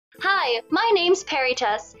Hi, my name's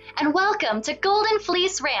Peritas, and welcome to Golden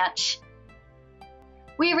Fleece Ranch.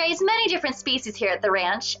 We raise many different species here at the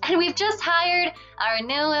ranch, and we've just hired our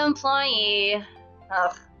new employee.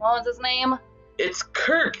 Ugh, what was his name? It's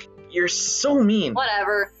Kirk! You're so mean.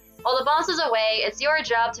 Whatever. While the boss is away, it's your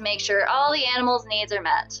job to make sure all the animals' needs are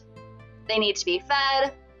met. They need to be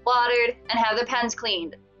fed, watered, and have their pens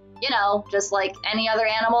cleaned. You know, just like any other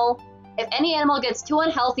animal. If any animal gets too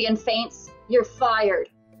unhealthy and faints, you're fired.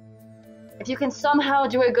 If you can somehow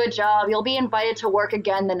do a good job, you'll be invited to work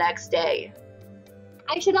again the next day.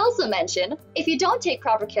 I should also mention, if you don't take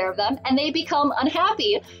proper care of them and they become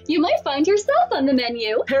unhappy, you might find yourself on the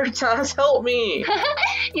menu. Peritas, help me!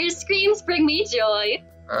 Your screams bring me joy.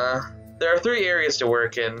 There are 3 areas to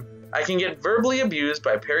work in. I can get verbally abused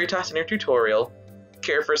by Peritas in your tutorial,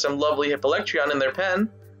 care for some lovely Hippolectrion in their pen,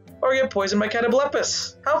 or get poisoned by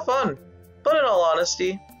Catoblepus. How fun! But in all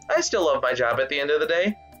honesty, I still love my job at the end of the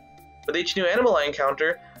day. With each new animal I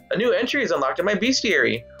encounter, a new entry is unlocked in my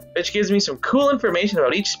bestiary, which gives me some cool information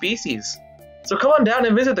about each species. So come on down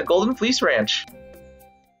and visit the Golden Fleece Ranch.